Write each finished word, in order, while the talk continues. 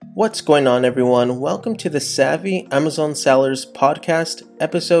What's going on, everyone? Welcome to the Savvy Amazon Sellers Podcast,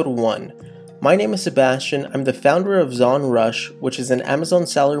 Episode 1. My name is Sebastian. I'm the founder of ZonRush, which is an Amazon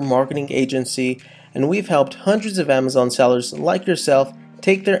seller marketing agency, and we've helped hundreds of Amazon sellers like yourself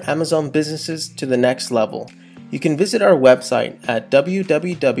take their Amazon businesses to the next level. You can visit our website at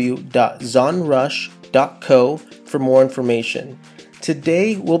www.zonrush.co for more information.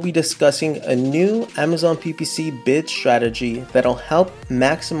 Today, we'll be discussing a new Amazon PPC bid strategy that'll help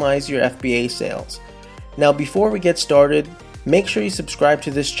maximize your FBA sales. Now, before we get started, make sure you subscribe to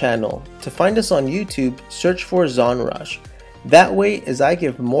this channel. To find us on YouTube, search for ZonRush. That way, as I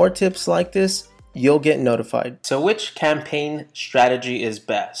give more tips like this, you'll get notified. So which campaign strategy is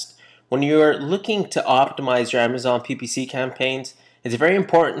best? When you're looking to optimize your Amazon PPC campaigns, it's very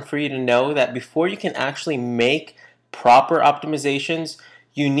important for you to know that before you can actually make proper optimizations,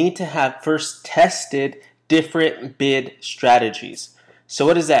 you need to have first tested different bid strategies. So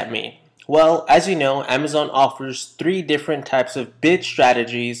what does that mean? Well, as you know, Amazon offers 3 different types of bid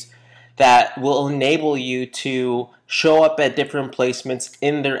strategies that will enable you to show up at different placements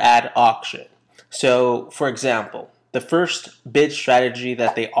in their ad auction. So, for example, the first bid strategy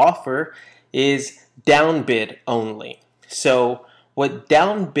that they offer is down bid only. So what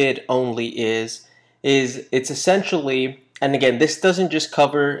down bid only is it's essentially, and again, this doesn't just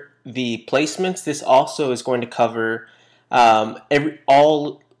cover the placements, this also is going to cover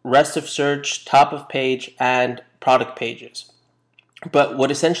all rest of search, top of page, and product pages. But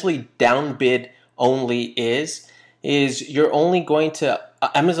what essentially down bid only is you're only going to,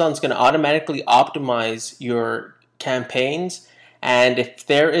 Amazon's going to automatically optimize your campaigns, and if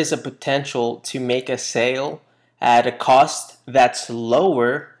there is a potential to make a sale at a cost that's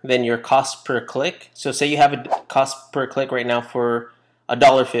lower than your cost per click. So say you have a cost per click right now for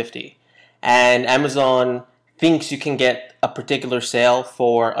 $1.50, and Amazon thinks you can get a particular sale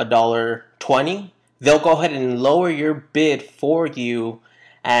for $1.20. They'll go ahead and lower your bid for you,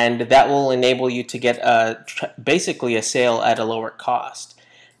 and that will enable you to get basically a sale at a lower cost.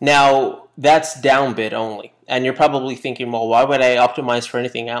 Now, that's down bid only. And you're probably thinking, well, why would I optimize for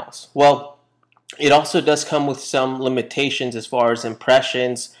anything else? Well, it also does come with some limitations as far as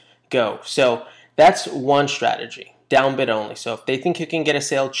impressions go. So that's one strategy, down bid only. So if they think you can get a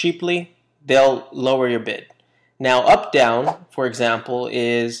sale cheaply, they'll lower your bid. Now up down, for example,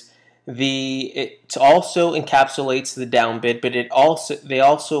 it also encapsulates the down bid, but they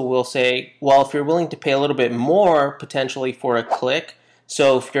also will say, well, if you're willing to pay a little bit more potentially for a click,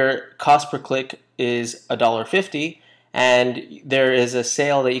 so if your cost per click is $1.50, and there is a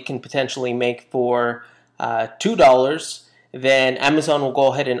sale that you can potentially make for $2, then Amazon will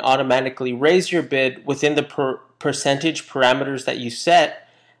go ahead and automatically raise your bid within the percentage parameters that you set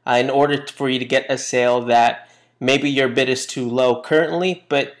in order for you to get a sale that maybe your bid is too low currently,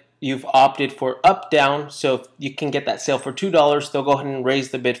 but you've opted for up down, so if you can get that sale for $2, they'll go ahead and raise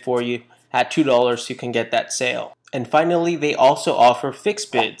the bid for you at $2 so you can get that sale. And finally, they also offer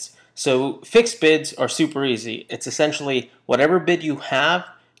fixed bids. So fixed bids are super easy. It's essentially whatever bid you have,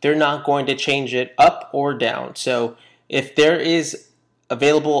 they're not going to change it up or down. So if there is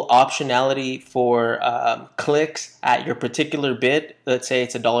available optionality for clicks at your particular bid, let's say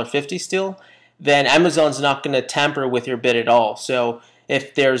it's $1.50 still, then Amazon's not going to tamper with your bid at all. So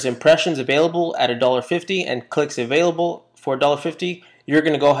if there's impressions available at $1.50 and clicks available for $1.50, you're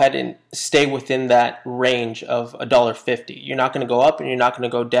going to go ahead and stay within that range of $1.50. You're not going to go up and you're not going to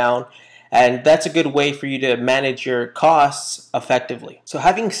go down. And that's a good way for you to manage your costs effectively. So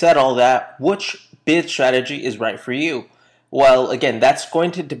having said all that, which bid strategy is right for you? Well, again, that's going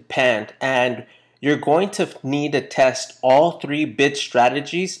to depend, and you're going to need to test all 3 bid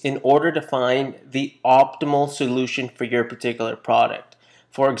strategies in order to find the optimal solution for your particular product.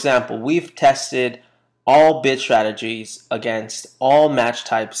 For example, we've tested all bid strategies against all match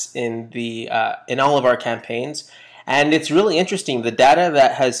types in all of our campaigns, and it's really interesting. The data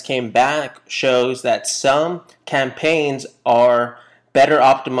that has came back shows that some campaigns are better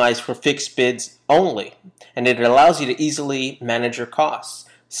optimized for fixed bids only, and it allows you to easily manage your costs.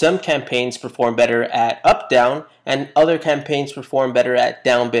 Some campaigns perform better at up down, and other campaigns perform better at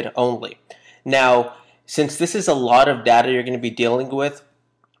down bid only. Now, since this is a lot of data you're going to be dealing with,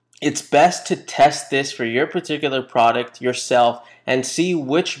 it's best to test this for your particular product yourself and see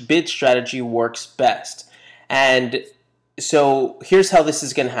which bid strategy works best. And so here's how this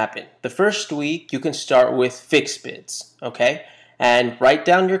is going to happen. The first week, you can start with fixed bids, okay? And write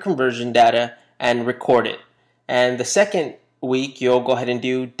down your conversion data and record it. And the second week, you'll go ahead and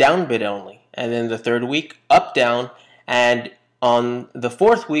do down bid only. And then the third week, up down. And on the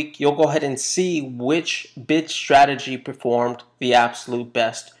 4th week, you'll go ahead and see which bid strategy performed the absolute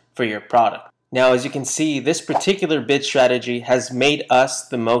best for your product. Now, as you can see, this particular bid strategy has made us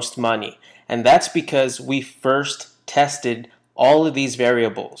the most money, and that's because we first tested all of these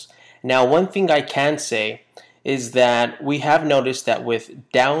variables. Now, one thing I can say is that we have noticed that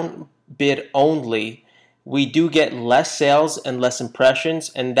with down bid only, we do get less sales and less impressions,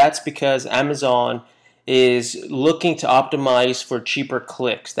 and that's because Amazon is looking to optimize for cheaper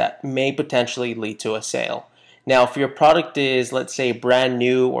clicks that may potentially lead to a sale. Now, if your product is, let's say, brand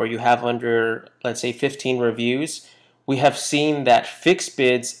new, or you have under, let's say, 15 reviews, we have seen that fixed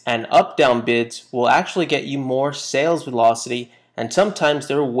bids and up-down bids will actually get you more sales velocity, and sometimes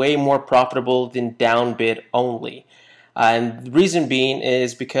they're way more profitable than down bid only. And the reason being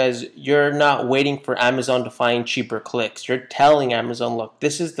is because you're not waiting for Amazon to find cheaper clicks. You're telling Amazon, look,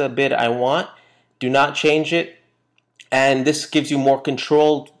 this is the bid I want. Do not change it. And this gives you more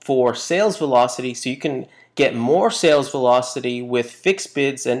control for sales velocity, so you can get more sales velocity with fixed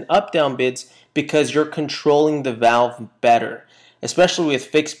bids and up-down bids because you're controlling the valve better, especially with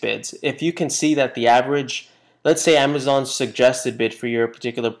fixed bids. If you can see that the average, let's say Amazon's suggested bid for your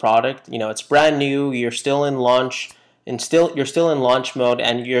particular product, it's brand new, you're still in launch, you're still in launch mode,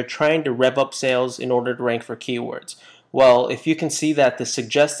 and you're trying to rev up sales in order to rank for keywords. Well, if you can see that the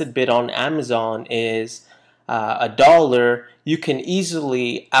suggested bid on Amazon is $1, you can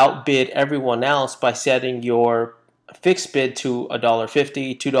easily outbid everyone else by setting your fixed bid to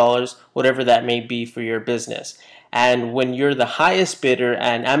 $1.50, $2, whatever that may be for your business. And when you're the highest bidder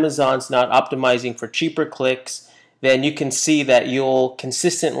and Amazon's not optimizing for cheaper clicks, then you can see that you'll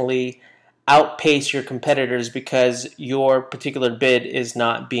consistently outpace your competitors because your particular bid is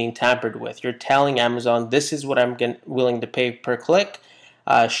not being tampered with. You're telling Amazon, this is what I'm willing to pay per click.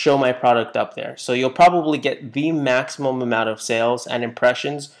 Show my product up there. So you'll probably get the maximum amount of sales and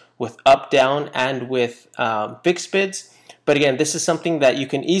impressions with up, down, and with fixed bids. But again, this is something that you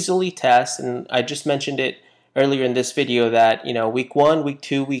can easily test, and I just mentioned it earlier in this video that week 1, week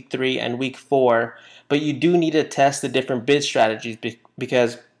 2, week 3, and week 4. But you do need to test the different bid strategies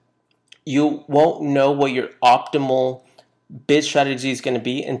because you won't know what your optimal bid strategy is going to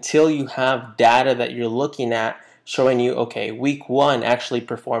be until you have data that you're looking at showing you, okay, week 1 actually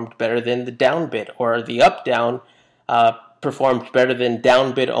performed better than the down bid, or the up down performed better than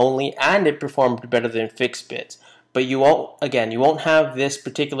down bid only, and it performed better than fixed bids. But you won't have this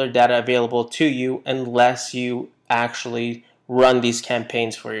particular data available to you unless you actually run these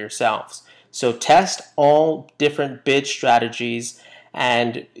campaigns for yourselves. So test all different bid strategies,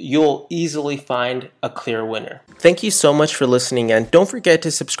 and you'll easily find a clear winner. Thank you so much for listening, and don't forget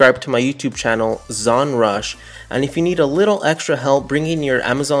to subscribe to my YouTube channel, ZonRush. And if you need a little extra help bringing your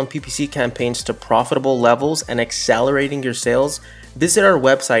Amazon PPC campaigns to profitable levels and accelerating your sales, visit our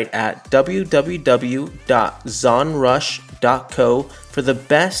website at www.zonrush.co for the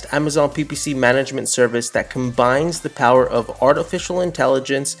best Amazon PPC management service that combines the power of artificial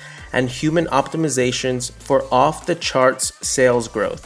intelligence and human optimizations for off-the-charts sales growth.